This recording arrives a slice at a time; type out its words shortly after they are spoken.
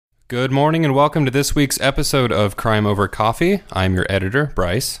Good morning and welcome to this week's episode of Crime Over Coffee. I'm your editor,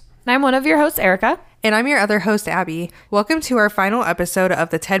 Bryce. And I'm one of your hosts, Erica. And I'm your other host, Abby. Welcome to our final episode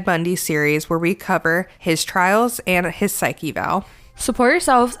of the Ted Bundy series, where we cover his trials and his psych eval. So pour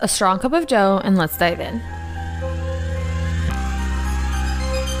yourselves a strong cup of joe and let's dive in.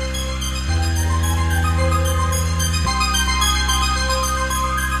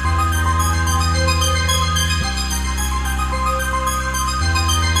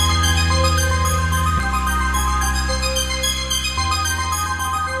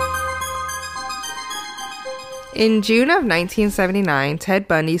 In June of 1979, Ted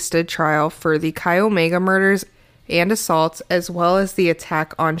Bundy stood trial for the Chi Omega murders and assaults, as well as the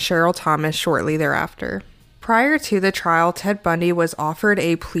attack on Cheryl Thomas shortly thereafter. Prior to the trial, Ted Bundy was offered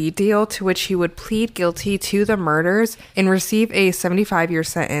a plea deal to which he would plead guilty to the murders and receive a 75-year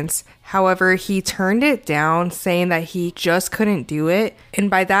sentence. However, he turned it down, saying that he just couldn't do it, and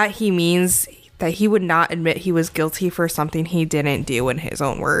by that he means that he would not admit he was guilty for something he didn't do, in his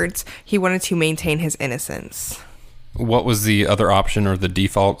own words. He wanted to maintain his innocence. What was the other option or the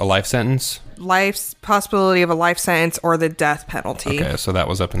default, a life sentence? Life's possibility of a life sentence or the death penalty. Okay, so that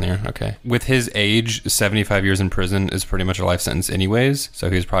was up in there. Okay. With his age, 75 years in prison is pretty much a life sentence anyways, so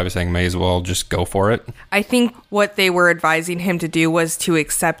he was probably saying may as well just go for it. I think what they were advising him to do was to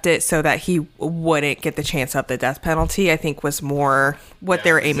accept it so that he wouldn't get the chance of the death penalty, I think was more what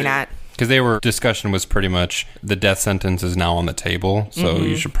they were aiming at. Because discussion was pretty much the death sentence is now on the table, so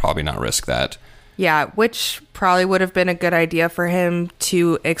you should probably not risk that. Yeah, which probably would have been a good idea for him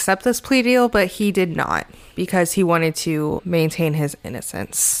to accept this plea deal, but he did not because he wanted to maintain his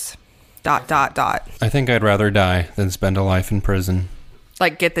innocence. ... I think I'd rather die than spend a life in prison.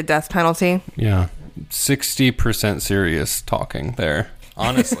 Like get the death penalty? Yeah. 60% serious talking there,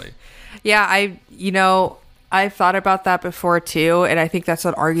 honestly. Yeah, I've thought about that before too, and I think that's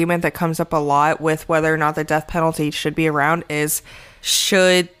an argument that comes up a lot with whether or not the death penalty should be around is,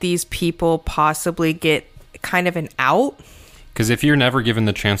 should these people possibly get kind of an out? Because if you're never given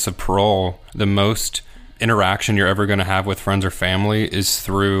the chance of parole, the most interaction you're ever going to have with friends or family is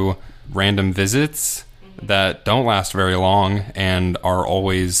through random visits that don't last very long and are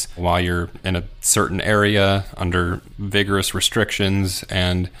always while you're in a certain area under vigorous restrictions,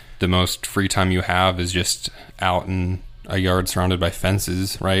 and the most free time you have is just out in a yard surrounded by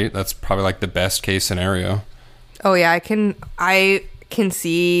fences, right? That's probably like the best case scenario. Oh yeah, I can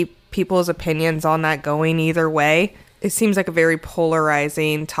see people's opinions on that going either way. It seems like a very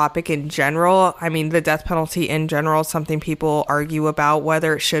polarizing topic in general. I mean, the death penalty in general is something people argue about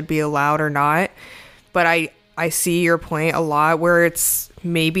whether it should be allowed or not. But I see your point a lot where it's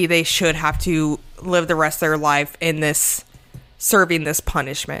maybe they should have to live the rest of their life in this, serving this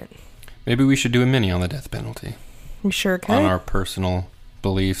punishment. Maybe we should do a mini on the death penalty. We sure could. On our personal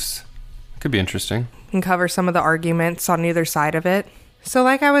beliefs. Could be interesting. And cover some of the arguments on either side of it. So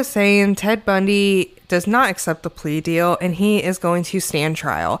like I was saying, Ted Bundy does not accept the plea deal, and he is going to stand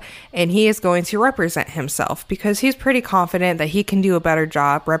trial, and he is going to represent himself because he's pretty confident that he can do a better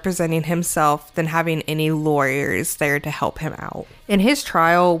job representing himself than having any lawyers there to help him out. And his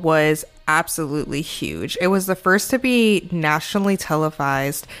trial was absolutely huge. It was the first to be nationally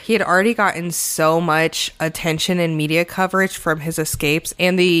televised. He had already gotten so much attention and media coverage from his escapes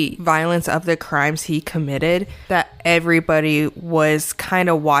and the violence of the crimes he committed that everybody was kind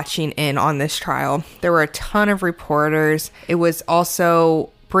of watching in on this trial. There were a ton of reporters. It was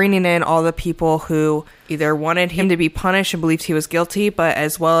also bringing in all the people who either wanted him to be punished and believed he was guilty, but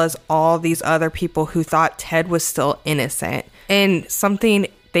as well as all these other people who thought Ted was still innocent. And something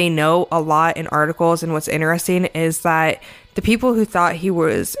they know a lot in articles, and what's interesting is that the people who thought he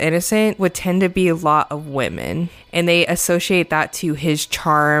was innocent would tend to be a lot of women, and they associate that to his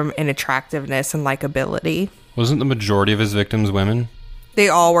charm and attractiveness and likability. Wasn't the majority of his victims women? They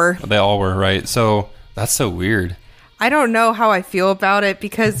all were. They all were, right? So that's so weird. I don't know how I feel about it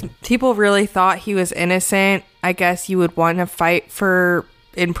because people really thought he was innocent. I guess you would want to fight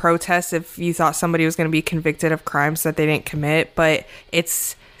in protest if you thought somebody was going to be convicted of crimes that they didn't commit, but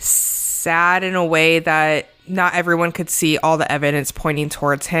it's sad in a way that not everyone could see all the evidence pointing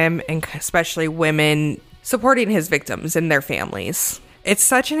towards him, and especially women supporting his victims and their families. It's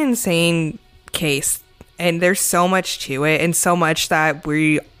such an insane case, and there's so much to it, and so much that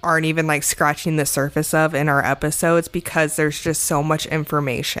we aren't even like scratching the surface of in our episodes because there's just so much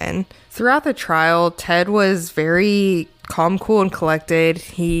information. Throughout the trial, Ted was very calm, cool, and collected.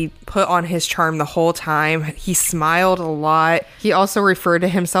 He put on his charm the whole time. He smiled a lot. He also referred to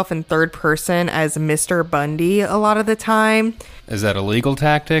himself in third person as Mr. Bundy a lot of the time. Is that a legal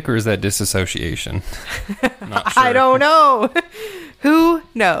tactic or is that disassociation? Not sure. I don't know. Who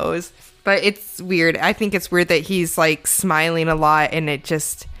knows? But it's weird. I think it's weird that he's like smiling a lot, and it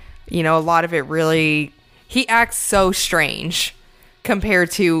just, a lot of it really, he acts so strange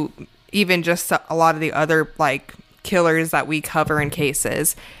compared to even just a lot of the other like killers that we cover in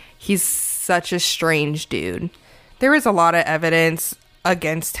cases. He's such a strange dude. There is a lot of evidence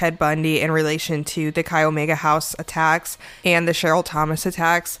against Ted Bundy in relation to the Chi Omega House attacks and the Cheryl Thomas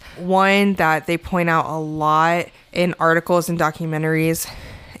attacks. One that they point out a lot in articles and documentaries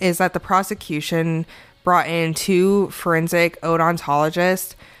is that the prosecution brought in 2 forensic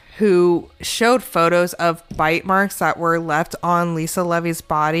odontologists who showed photos of bite marks that were left on Lisa Levy's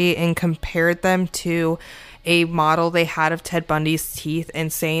body and compared them to a model they had of Ted Bundy's teeth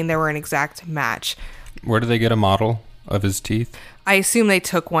and saying they were an exact match. Where did they get a model of his teeth? I assume they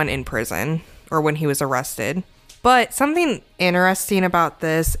took one in prison or when he was arrested. But something interesting about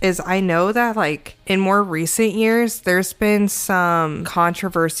this is I know that like in more recent years, there's been some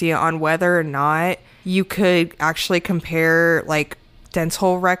controversy on whether or not you could actually compare like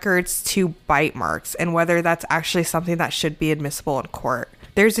dental records to bite marks and whether that's actually something that should be admissible in court.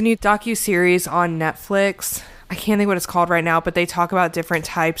 There's a new docuseries on Netflix. I can't think what it's called right now, but they talk about different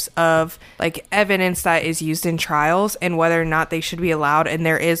types of like evidence that is used in trials and whether or not they should be allowed. And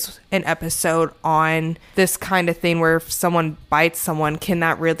there is an episode on this kind of thing where if someone bites someone, can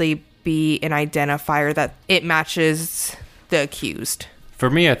that really be an identifier that it matches the accused? For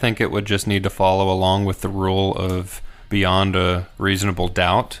me, I think it would just need to follow along with the rule of beyond a reasonable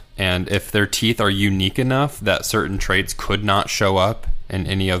doubt. And if their teeth are unique enough that certain traits could not show up in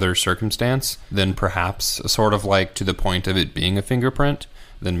any other circumstance, then perhaps, sort of like to the point of it being a fingerprint,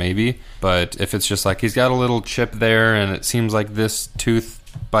 then maybe. But if it's just like he's got a little chip there and it seems like this tooth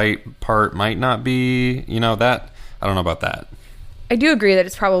bite part might not be, that, I don't know about that. I do agree that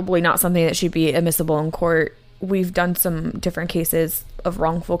it's probably not something that should be admissible in court. We've done some different cases of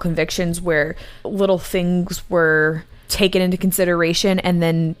wrongful convictions where little things were taken into consideration and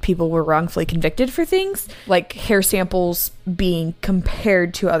then people were wrongfully convicted for things like hair samples being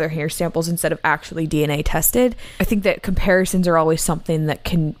compared to other hair samples instead of actually DNA tested. I think that comparisons are always something that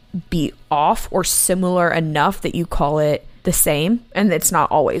can be off or similar enough that you call it the same, and it's not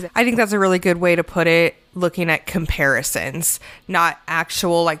always. I think that's a really good way to put it, looking at comparisons, not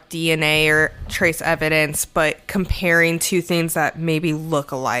actual like DNA or trace evidence, but comparing two things that maybe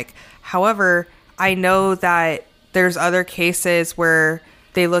look alike. However, I know that there's other cases where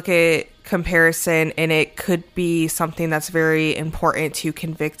they look at comparison and it could be something that's very important to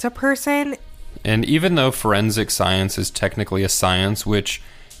convict a person. And even though forensic science is technically a science which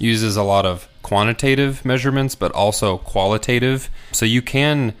uses a lot of quantitative measurements but also qualitative, so you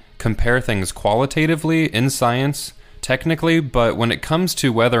can compare things qualitatively in science technically, but when it comes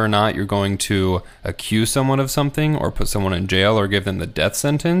to whether or not you're going to accuse someone of something or put someone in jail or give them the death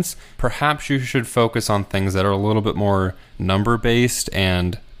sentence, perhaps you should focus on things that are a little bit more number-based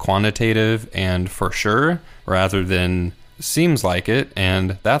and quantitative and for sure, rather than seems like it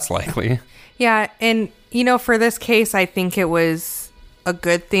and that's likely. Yeah, and for this case, I think it was a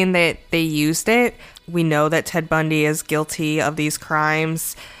good thing that they used it. We know that Ted Bundy is guilty of these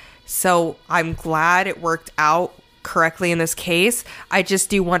crimes, so I'm glad it worked out correctly in this case. I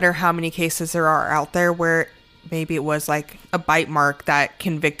just do wonder how many cases there are out there where maybe it was like a bite mark that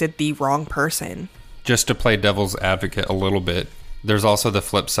convicted the wrong person. Just to play devil's advocate a little bit, there's also the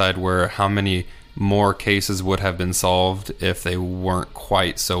flip side where how many more cases would have been solved if they weren't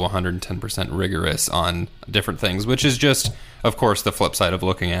quite so 110% rigorous on different things, which is just, of course, the flip side of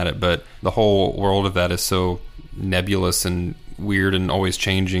looking at it. But the whole world of that is so nebulous and weird and always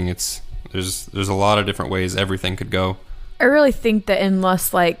changing. There's a lot of different ways everything could go. I really think that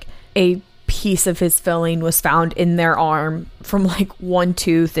unless like a piece of his filling was found in their arm from like one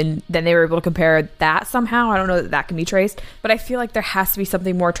tooth and then they were able to compare that somehow, I don't know that can be traced, but I feel like there has to be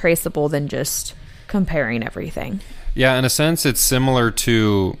something more traceable than just comparing everything. Yeah, in a sense it's similar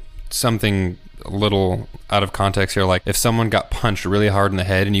to something a little out of context here, like if someone got punched really hard in the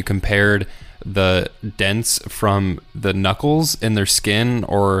head and you compared the dents from the knuckles in their skin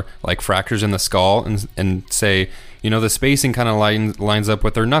or like fractures in the skull and say, the spacing kind of lines up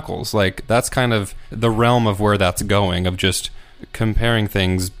with their knuckles. Like that's kind of the realm of where that's going, of just comparing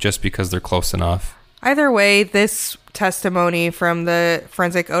things just because they're close enough. Either way, this testimony from the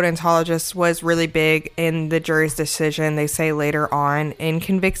forensic odontologist was really big in the jury's decision, they say later on, in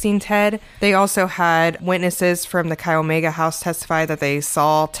convicting Ted. They also had witnesses from the Chi Omega house testify that they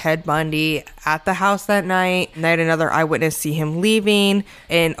saw Ted Bundy at the house that night. They had another eyewitness see him leaving.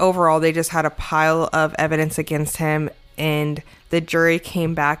 And overall, they just had a pile of evidence against him. And the jury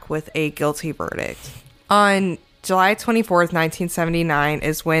came back with a guilty verdict. On July 24th, 1979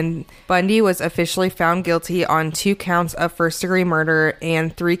 is when Bundy was officially found guilty on 2 counts of first-degree murder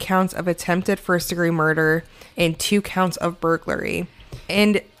and 3 counts of attempted first-degree murder and 2 counts of burglary.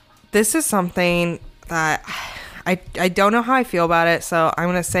 And this is something that I don't know how I feel about it, so I'm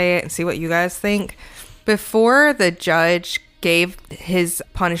going to say it and see what you guys think. Before the judge gave his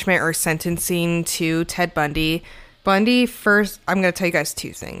punishment or sentencing to Ted Bundy, first, I'm going to tell you guys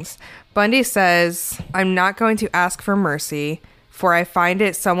 2 things. Bundy says, "I'm not going to ask for mercy, for I find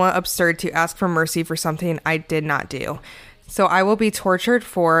it somewhat absurd to ask for mercy for something I did not do. So I will be tortured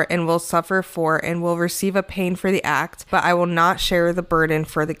for and will suffer for and will receive a pain for the act, but I will not share the burden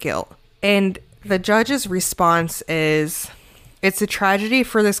for the guilt." And the judge's response is, "It's a tragedy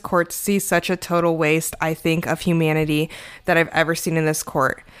for this court to see such a total waste, I think, of humanity that I've ever seen in this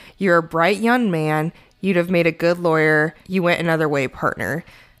court. You're a bright young man. You'd have made a good lawyer. You went another way, partner."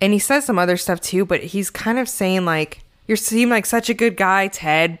 And he says some other stuff too, but he's kind of saying like, "You seem like such a good guy,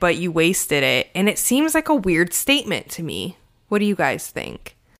 Ted, but you wasted it." And it seems like a weird statement to me. What do you guys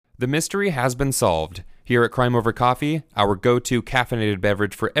think? The mystery has been solved. Here at Crime Over Coffee, our go-to caffeinated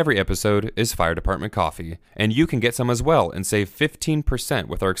beverage for every episode is Fire Department Coffee. And you can get some as well and save 15%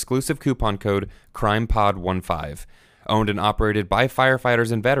 with our exclusive coupon code CRIMEPOD15. Owned and operated by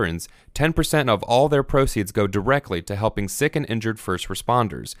firefighters and veterans, 10% of all their proceeds go directly to helping sick and injured first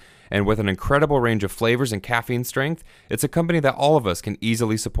responders. And with an incredible range of flavors and caffeine strength, it's a company that all of us can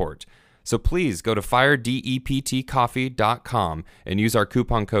easily support. So please go to firedeptcoffee.com and use our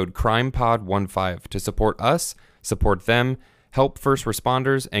coupon code CRIMEPOD15 to support us, support them, help first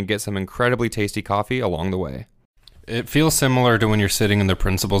responders, and get some incredibly tasty coffee along the way. It feels similar to when you're sitting in the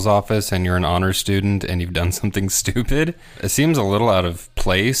principal's office and you're an honor student and you've done something stupid. It seems a little out of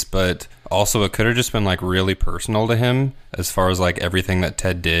place, but also it could have just been like really personal to him as far as like everything that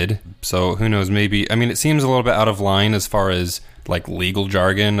Ted did. So who knows, maybe, I mean, it seems a little bit out of line as far as like legal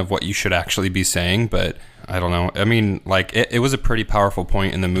jargon of what you should actually be saying, but I don't know. I mean, like it was a pretty powerful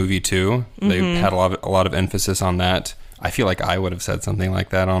point in the movie too. Mm-hmm. They had a lot of emphasis on that. I feel like I would have said something like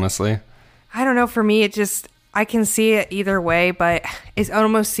that, honestly. I don't know. For me, I can see it either way, but it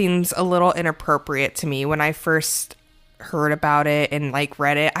almost seems a little inappropriate to me when I first heard about it and like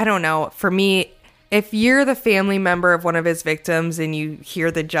read it. I don't know. For me, if you're the family member of one of his victims and you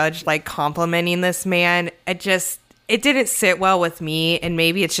hear the judge like complimenting this man, it didn't sit well with me, and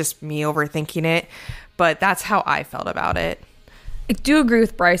maybe it's just me overthinking it, but that's how I felt about it. I do agree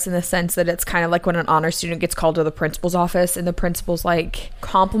with Bryce in the sense that it's kind of like when an honor student gets called to the principal's office and the principal's like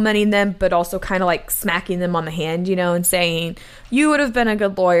complimenting them, but also kind of like smacking them on the hand, you know, and saying, "You would have been a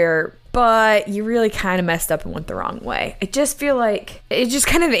good lawyer, but you really kind of messed up and went the wrong way." I just feel like it just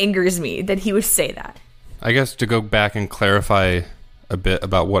kind of angers me that he would say that. I guess to go back and clarify a bit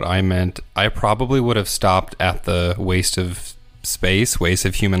about what I meant, I probably would have stopped at the waste of space, waste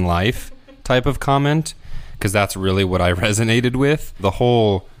of human life type of comment, because that's really what I resonated with. The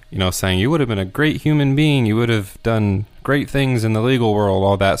whole, you know, saying you would have been a great human being, you would have done great things in the legal world,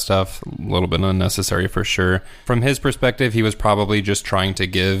 all that stuff, a little bit unnecessary for sure. From his perspective, he was probably just trying to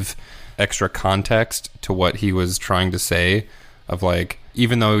give extra context to what he was trying to say, of like,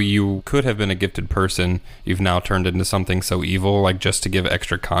 even though you could have been a gifted person, you've now turned into something so evil, like just to give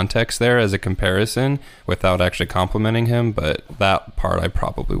extra context there as a comparison without actually complimenting him. But that part I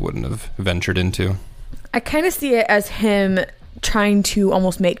probably wouldn't have ventured into. I kind of see it as him trying to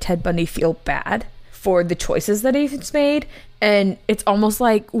almost make Ted Bundy feel bad for the choices that he's made. And it's almost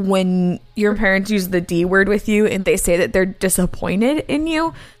like when your parents use the D word with you and they say that they're disappointed in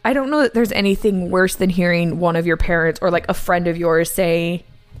you. I don't know that there's anything worse than hearing one of your parents or like a friend of yours say,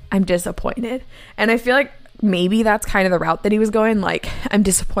 "I'm disappointed." And I feel like maybe that's kind of the route that he was going. Like, "I'm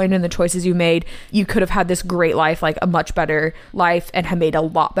disappointed in the choices you made. You could have had this great life, like a much better life, and have made a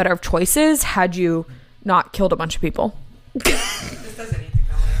lot better of choices had you not killed a bunch of people."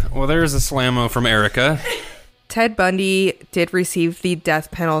 Well, there's a slammo from Erica. Ted Bundy did receive the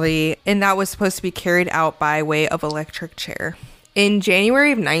death penalty, and that was supposed to be carried out by way of electric chair. In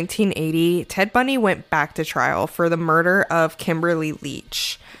January of 1980, Ted Bundy went back to trial for the murder of Kimberly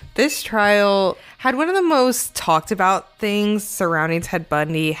Leach. This trial had one of the most talked about things surrounding Ted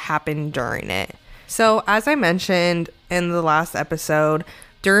Bundy happen during it. So, as I mentioned in the last episode,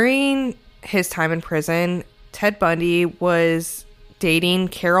 during his time in prison, Ted Bundy was dating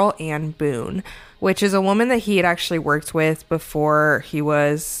Carol Ann Boone, which is a woman that he had actually worked with before he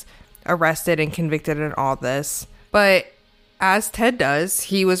was arrested and convicted in all this. But as Ted does,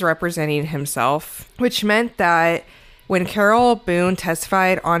 he was representing himself, which meant that when Carol Boone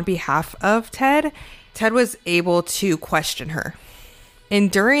testified on behalf of Ted, Ted was able to question her.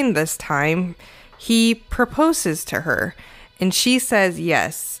 And during this time, he proposes to her and she says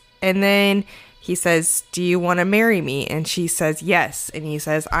yes. And then he says, do you want to marry me? And she says yes. And he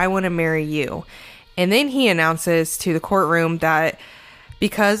says, I want to marry you. And then he announces to the courtroom that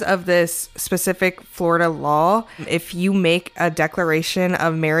because of this specific Florida law, if you make a declaration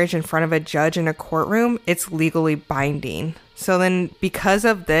of marriage in front of a judge in a courtroom, it's legally binding. So then because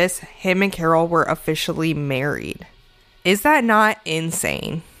of this, him and Carol were officially married. Is that not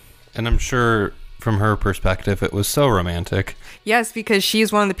insane? And I'm sure from her perspective, it was so romantic. Yes, because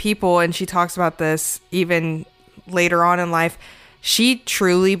she's one of the people, and she talks about this even later on in life. She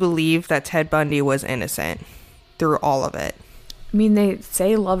truly believed that Ted Bundy was innocent through all of it. I mean, they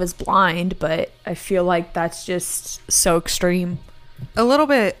say love is blind, but I feel like that's just so extreme. A little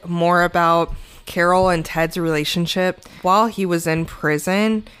bit more about Carol and Ted's relationship. While he was in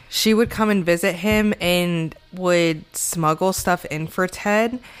prison, she would come and visit him and would smuggle stuff in for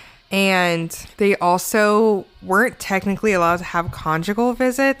Ted. And they also weren't technically allowed to have conjugal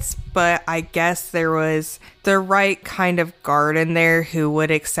visits, but I guess there was the right kind of guard in there who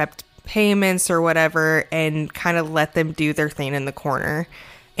would accept payments or whatever and kind of let them do their thing in the corner.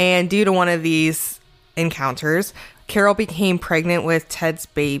 And due to one of these encounters, Carol became pregnant with Ted's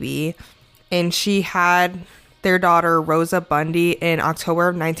baby, and she had their daughter Rosa Bundy in October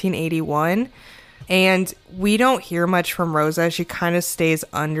of 1981. And we don't hear much from Rosa. She kind of stays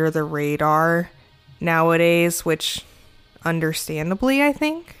under the radar nowadays, which understandably, I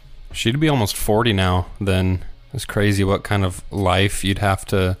think. She'd be almost 40 now then. It's crazy what kind of life you'd have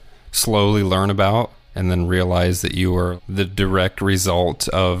to slowly learn about and then realize that you were the direct result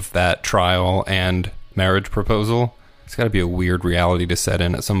of that trial and marriage proposal. It's got to be a weird reality to set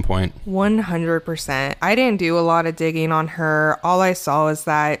in at some point. 100%. I didn't do a lot of digging on her. All I saw is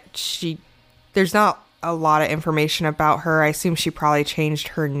that there's not a lot of information about her. I assume she probably changed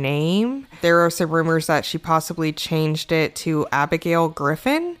her name. There are some rumors that she possibly changed it to Abigail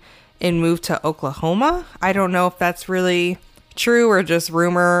Griffin and moved to Oklahoma. I don't know if that's really true or just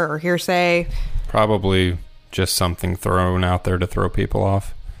rumor or hearsay. Probably just something thrown out there to throw people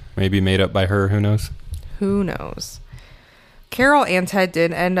off. Maybe made up by her. Who knows? Who knows? Carol and Ted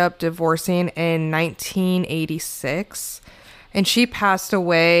did end up divorcing in 1986, and she passed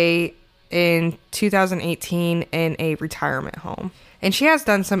away in 2018 in a retirement home. And she has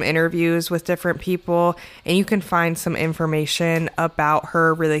done some interviews with different people, and you can find some information about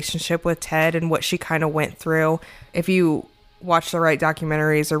her relationship with Ted and what she kind of went through if you watch the right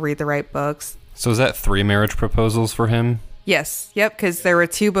documentaries or read the right books. So is that 3 marriage proposals for him? Yes. Yep, because there were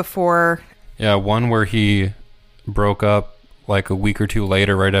 2 before. Yeah, one where he broke up like a week or 2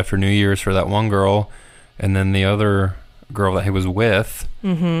 later right after New Year's for that one girl, and then the other girl that he was with,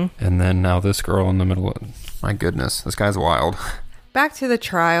 and then now this girl in the middle of... My goodness, this guy's wild. Back to the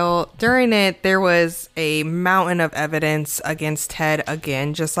trial. During it, there was a mountain of evidence against Ted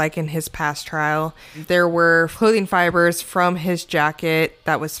again, just like in his past trial. There were clothing fibers from his jacket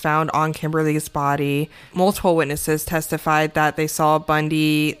that was found on Kimberly's body. Multiple witnesses testified that they saw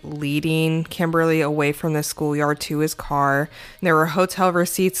Bundy leading Kimberly away from the schoolyard to his car. There were hotel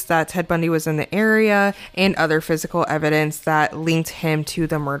receipts that Ted Bundy was in the area and other physical evidence that linked him to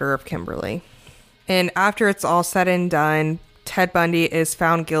the murder of Kimberly. And after it's all said and done, Ted Bundy is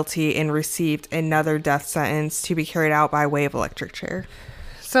found guilty and received another death sentence to be carried out by way of electric chair.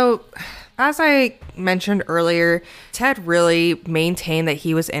 So, as I mentioned earlier, Ted really maintained that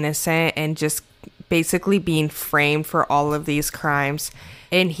he was innocent and just basically being framed for all of these crimes.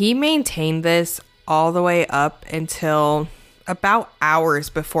 And he maintained this all the way up until about hours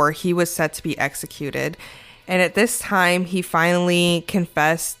before he was set to be executed. And at this time, he finally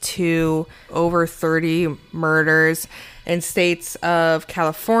confessed to over 30 murders in states of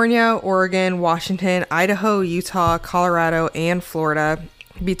California, Oregon, Washington, Idaho, Utah, Colorado, and Florida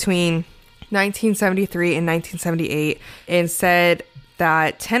between 1973 and 1978, and said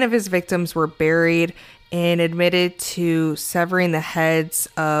that 10 of his victims were buried, and admitted to severing the heads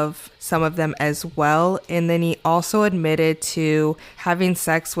of some of them as well. And then he also admitted to having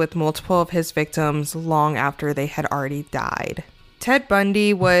sex with multiple of his victims long after they had already died. Ted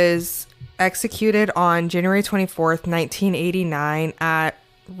Bundy was executed on January 24th, 1989 at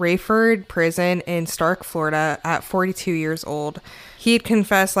Rayford Prison in Stark, Florida at 42 years old. He had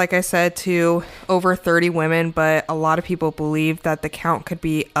confessed, like I said, to over 30 women, but a lot of people believe that the count could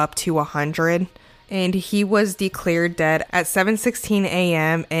be up to 100. And he was declared dead at 7:16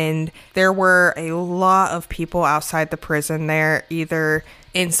 a.m. And there were a lot of people outside the prison there, either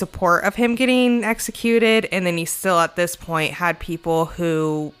in support of him getting executed, and then he still at this point had people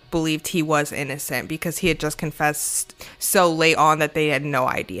who believed he was innocent because he had just confessed so late on that they had no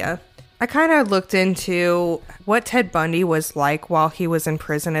idea. I kind of looked into what Ted Bundy was like while he was in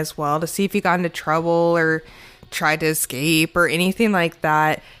prison as well to see if he got into trouble or tried to escape or anything like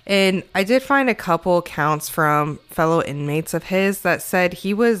that. And I did find a couple accounts from fellow inmates of his that said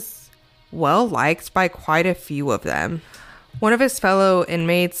he was well liked by quite a few of them. One of his fellow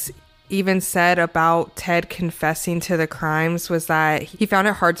inmates even said about Ted confessing to the crimes was that he found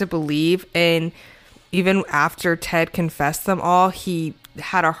it hard to believe, and even after Ted confessed them all, he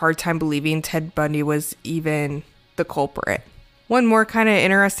had a hard time believing Ted Bundy was even the culprit. One more kind of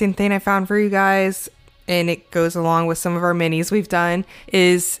interesting thing I found for you guys, and it goes along with some of our minis we've done,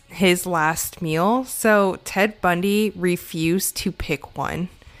 is his last meal. So Ted Bundy refused to pick one.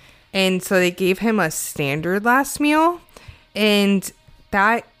 And so they gave him a standard last meal, and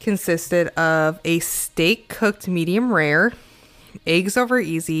that consisted of a steak cooked medium rare, eggs over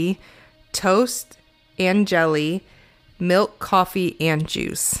easy, toast and jelly, milk, coffee, and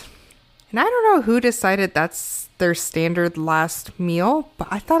juice. And I don't know who decided that's their standard last meal, but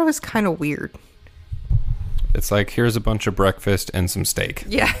I thought it was kind of weird. It's like, here's a bunch of breakfast and some steak.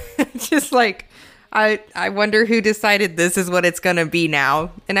 Yeah, just like, I wonder who decided this is what it's going to be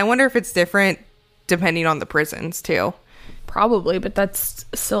now. And I wonder if it's different depending on the prisons, too. Probably, but that's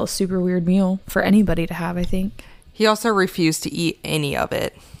still a super weird meal for anybody to have, I think. He also refused to eat any of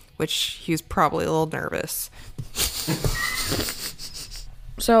it, which he was probably a little nervous.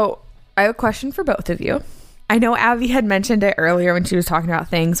 So I have a question for both of you. I know Abby had mentioned it earlier when she was talking about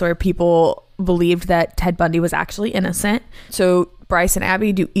things where people believed that Ted Bundy was actually innocent. So Bryce and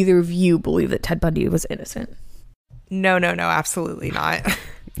Abby, do either of you believe that Ted Bundy was innocent? No, absolutely not.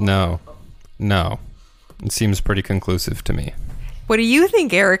 No. It seems pretty conclusive to me. What do you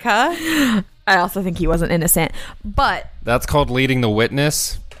think, Erica? I also think he wasn't innocent, but That's called leading the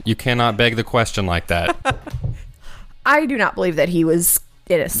witness. You cannot beg the question like that. I do not believe that he was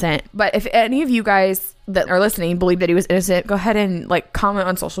innocent. But if any of you guys that are listening believe that he was innocent, go ahead and like comment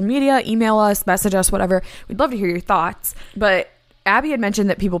on social media, email us, message us, whatever. We'd love to hear your thoughts. But Abby had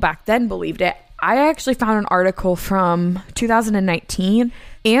mentioned that people back then believed it. I actually found an article from 2019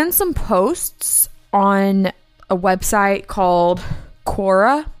 and some posts on a website called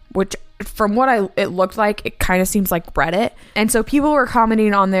Quora, which from what it looked like, it kind of seems like Reddit. And so people were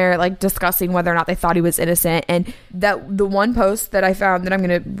commenting on there, like discussing whether or not they thought he was innocent. And that the one post that I found that I'm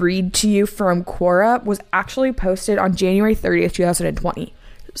going to read to you from Quora was actually posted on January 30th, 2020.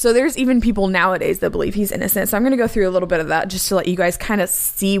 So there's even people nowadays that believe he's innocent. So I'm going to go through a little bit of that just to let you guys kind of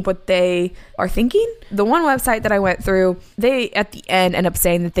see what they are thinking. The one website that I went through, they at the end end up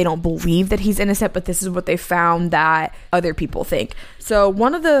saying that they don't believe that he's innocent, but this is what they found that other people think. So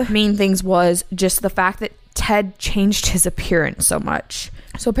one of the main things was just the fact that Ted changed his appearance so much.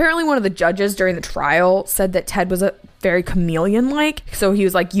 So apparently one of the judges during the trial said that Ted was a very chameleon-like. So he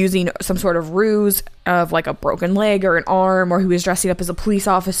was like using some sort of ruse of like a broken leg or an arm, or he was dressing up as a police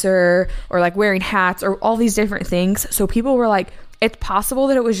officer, or like wearing hats, or all these different things. So people were like, it's possible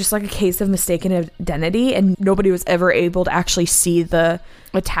that it was just like a case of mistaken identity and nobody was ever able to actually see the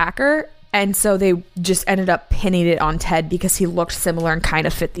attacker. And so they just ended up pinning it on Ted because he looked similar and kind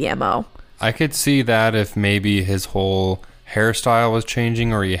of fit the MO. I could see that if maybe his whole hairstyle was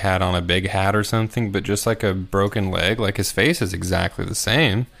changing or he had on a big hat or something, but just like a broken leg, like his face is exactly the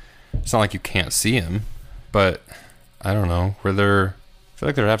same. It's not like you can't see him, but I don't know. I feel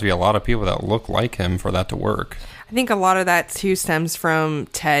like there'd have to be a lot of people that look like him for that to work. I think a lot of that too stems from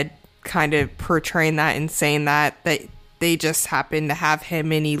Ted kind of portraying that and saying that they just happen to have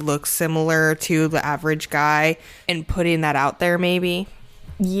him and he looks similar to the average guy and putting that out there maybe.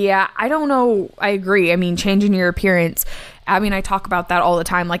 Yeah, I don't know. I agree. I mean, changing your appearance, Abby and I talk about that all the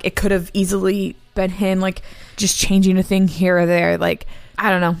time. Like, it could have easily been him, like, just changing a thing here or there. Like,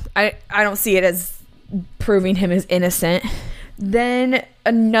 I don't know. I don't see it as proving him as innocent. Then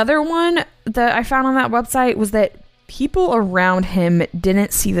another one that I found on that website was that people around him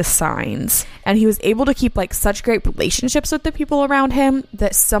didn't see the signs. And he was able to keep, like, such great relationships with the people around him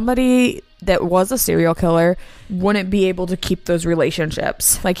that somebody that was a serial killer wouldn't be able to keep those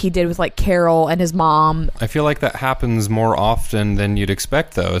relationships like he did with like Carol and his mom. I feel like that happens more often than you'd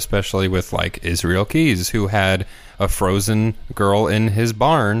expect, though, especially with like Israel Keys, who had a frozen girl in his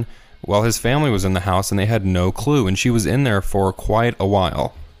barn while his family was in the house and they had no clue, and she was in there for quite a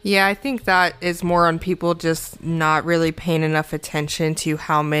while. Yeah, I think that is more on people just not really paying enough attention to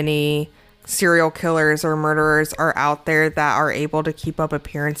how many serial killers or murderers are out there that are able to keep up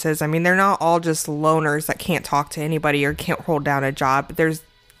appearances. I mean, they're not all just loners that can't talk to anybody or can't hold down a job. There's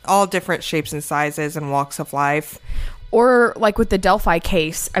all different shapes and sizes and walks of life. Or like with the Delphi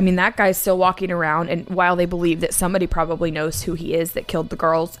case, I mean, that guy's still walking around, and while they believe that somebody probably knows who he is that killed the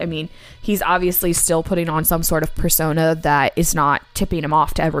girls, I mean, he's obviously still putting on some sort of persona that is not tipping him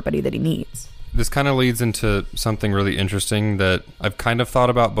off to everybody that he meets. This kind of leads into something really interesting that I've kind of thought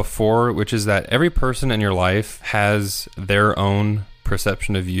about before, which is that every person in your life has their own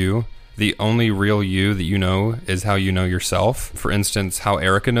perception of you. The only real you that you know is how you know yourself. For instance, how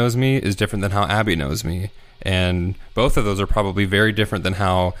Erica knows me is different than how Abby knows me. And both of those are probably very different than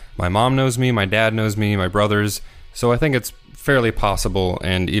how my mom knows me, my dad knows me, my brothers. So I think it's fairly possible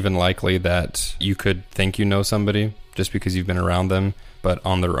and even likely that you could think you know somebody just because you've been around them, but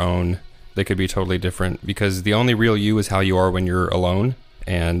on their own, they could be totally different, because the only real you is how you are when you're alone.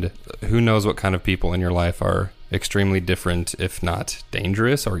 And who knows what kind of people in your life are extremely different, if not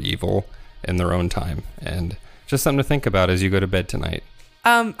dangerous or evil in their own time. And just something to think about as you go to bed tonight.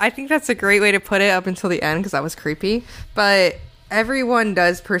 I think that's a great way to put it up until the end, because that was creepy. But everyone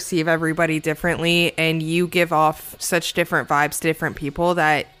does perceive everybody differently, and you give off such different vibes to different people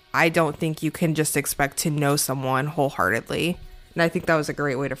that I don't think you can just expect to know someone wholeheartedly. And I think that was a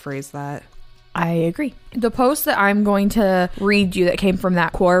great way to phrase that. I agree. The post that I'm going to read you that came from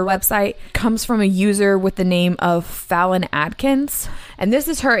that Quora website comes from a user with the name of Fallon Adkins. And this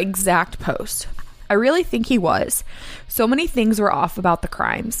is her exact post. I really think he was. So many things were off about the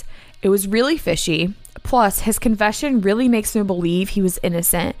crimes. It was really fishy. Plus, his confession really makes me believe he was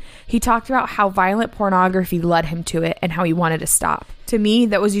innocent. He talked about how violent pornography led him to it and how he wanted to stop. To me,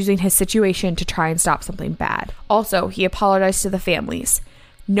 that was using his situation to try and stop something bad. Also, he apologized to the families.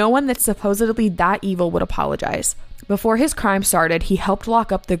 No one that's supposedly that evil would apologize. Before his crime started, he helped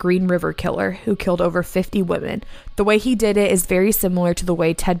lock up the Green River Killer, who killed over 50 women. The way he did it is very similar to the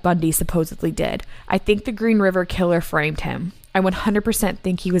way Ted Bundy supposedly did. I think the Green River Killer framed him. I 100%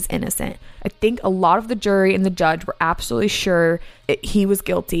 think he was innocent. I think a lot of the jury and the judge were absolutely sure he was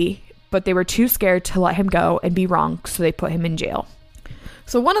guilty, but they were too scared to let him go and be wrong, so they put him in jail.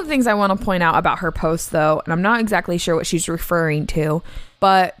 So one of the things I want to point out about her post, though, and I'm not exactly sure what she's referring to,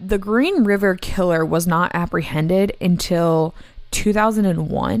 but the Green River Killer was not apprehended until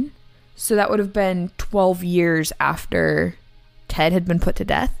 2001. So that would have been 12 years after Ted had been put to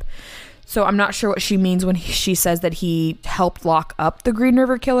death. So I'm not sure what she means when she says that he helped lock up the Green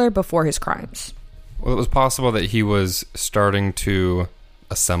River Killer before his crimes. Well, it was possible that he was starting to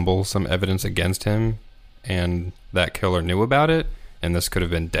assemble some evidence against him, and that killer knew about it, and this could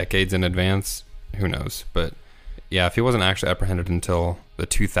have been decades in advance. Who knows? But yeah, if he wasn't actually apprehended until the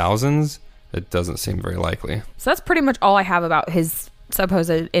 2000s, it doesn't seem very likely. So that's pretty much all I have about his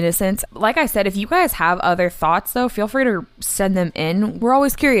supposed innocence. Like I said, if you guys have other thoughts, though, feel free to send them in. We're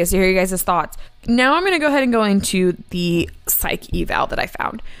always curious to hear you guys' thoughts. Now I'm going to go ahead and go into the psych eval that I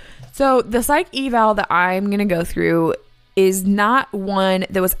found. So the psych eval that I'm going to go through is not one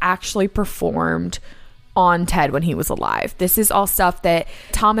that was actually performed on Ted when he was alive. This is all stuff that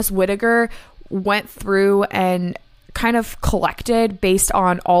Thomas Whittaker went through and kind of collected based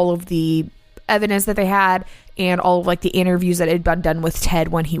on all of the evidence that they had and all of like the interviews that had been done with Ted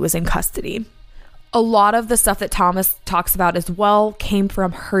when he was in custody. A lot of the stuff that Thomas talks about as well came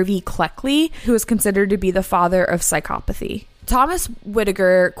from Hervey Cleckley, who is considered to be the father of psychopathy. Thomas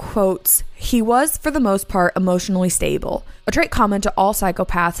Whittaker quotes, "He was, for the most part, emotionally stable. A trait common to all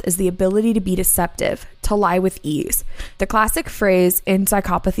psychopaths is the ability to be deceptive, to lie with ease. The classic phrase in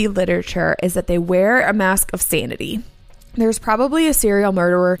psychopathy literature is that they wear a mask of sanity. There's probably a serial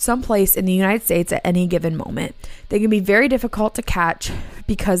murderer someplace in the United States at any given moment. They can be very difficult to catch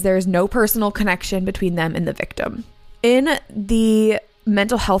because there is no personal connection between them and the victim." In the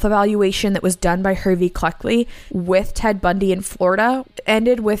mental health evaluation that was done by Hervey Cleckley with Ted Bundy in Florida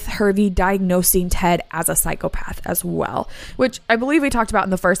ended with Hervey diagnosing Ted as a psychopath as well, which I believe we talked about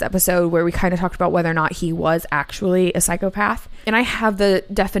in the first episode where we kind of talked about whether or not he was actually a psychopath. And I have the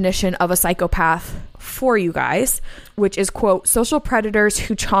definition of a psychopath for you guys, which is, quote, "social predators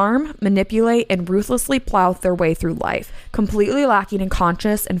who charm, manipulate, and ruthlessly plow their way through life, completely lacking in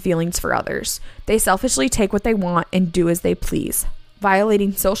conscience and feelings for others. They selfishly take what they want and do as they please,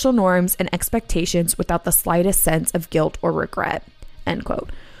 violating social norms and expectations without the slightest sense of guilt or regret," end quote.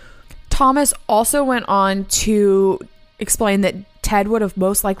 Thomas also went on to explain that Ted would have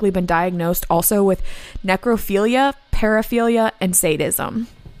most likely been diagnosed also with necrophilia, paraphilia, and sadism.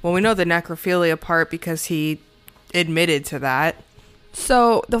 Well, we know the necrophilia part because he admitted to that.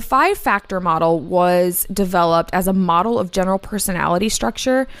 So the 5-factor model was developed as a model of general personality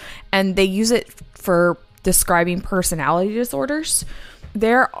structure, and they use it for describing personality disorders.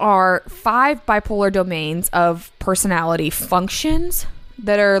 There are 5 bipolar domains of personality functions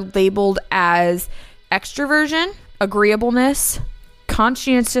that are labeled as extroversion, agreeableness,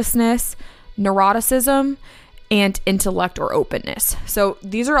 conscientiousness, neuroticism, and intellect or openness. So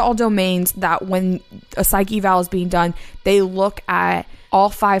these are all domains that when a psych eval is being done, they look at all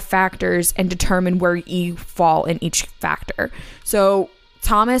 5 factors and determine where you fall in each factor. So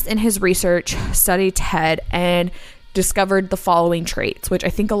Thomas in his research studied Ted and discovered the following traits, which I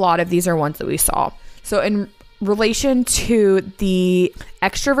think a lot of these are ones that we saw. So in relation to the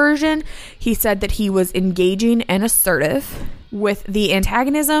extroversion, he said that he was engaging and assertive. With the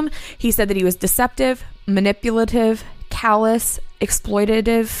antagonism, he said that he was deceptive, manipulative, callous,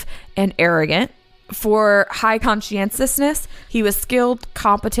 exploitative, and arrogant. For high conscientiousness, he was skilled,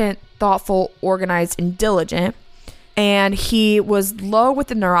 competent, thoughtful, organized, and diligent. And he was low with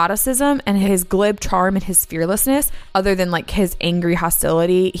the neuroticism and his glib charm and his fearlessness. Other than like his angry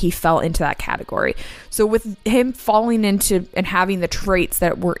hostility, he fell into that category. So with him falling into and having the traits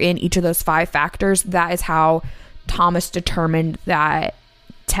that were in each of those 5 factors, that is how Thomas determined that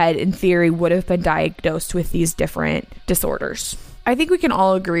Ted, in theory, would have been diagnosed with these different disorders. I think we can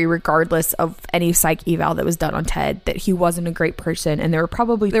all agree, regardless of any psych eval that was done on Ted, that he wasn't a great person, and there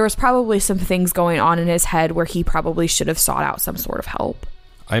was probably some things going on in his head where he probably should have sought out some sort of help.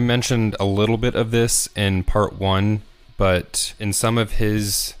 I mentioned a little bit of this in part 1, but in some of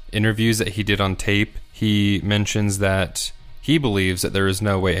his interviews that he did on tape, he mentions that he believes that there is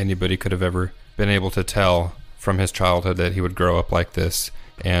no way anybody could have ever been able to tell from his childhood that he would grow up like this.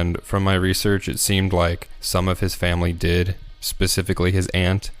 And from my research, it seemed like some of his family did, specifically his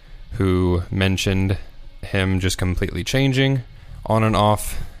aunt, who mentioned him just completely changing on and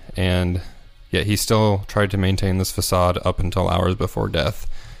off, and yet he still tried to maintain this facade up until hours before death.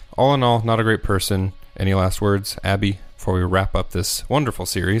 All in all, not a great person. Any last words, Abby, before we wrap up this wonderful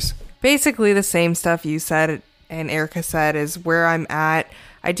series? Basically the same stuff you said and Erica said is where I'm at.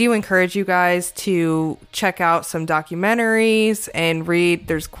 I do encourage you guys to check out some documentaries and read.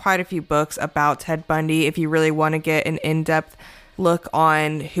 There's quite a few books about Ted Bundy if you really want to get an in-depth look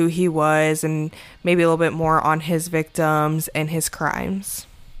on who he was and maybe a little bit more on his victims and his crimes.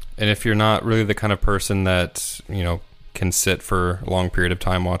 And if you're not really the kind of person that, can sit for a long period of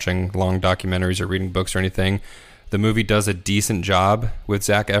time watching long documentaries or reading books or anything, the movie does a decent job with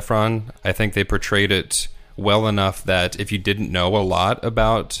Zac Efron. I think they portrayed it well enough that if you didn't know a lot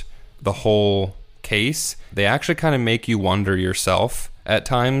about the whole case, they actually kind of make you wonder yourself at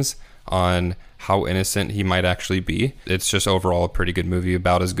times on how innocent he might actually be. It's just overall a pretty good movie,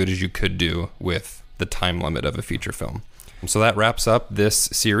 about as good as you could do with the time limit of a feature film. So that wraps up this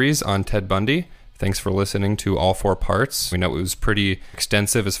series on Ted Bundy. Thanks for listening to all 4 parts. We know it was pretty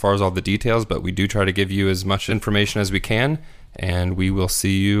extensive as far as all the details, but we do try to give you as much information as we can, and we will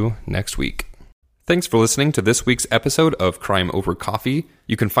see you next week. Thanks for listening to this week's episode of Crime Over Coffee.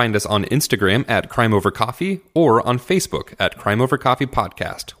 You can find us on Instagram at Crime Over Coffee or on Facebook at Crime Over Coffee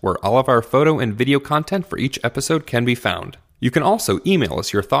Podcast, where all of our photo and video content for each episode can be found. You can also email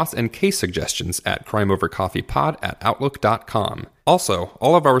us your thoughts and case suggestions at crimeovercoffeepod@outlook.com. Also,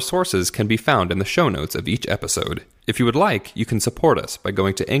 all of our sources can be found in the show notes of each episode. If you would like, you can support us by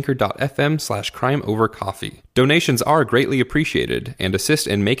going to anchor.fm/crimeovercoffee. Donations are greatly appreciated and assist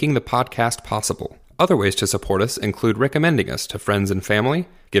in making the podcast possible. Other ways to support us include recommending us to friends and family,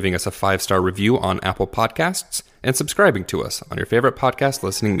 giving us a 5-star review on Apple Podcasts, and subscribing to us on your favorite podcast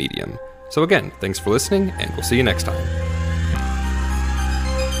listening medium. So again, thanks for listening, and we'll see you next time.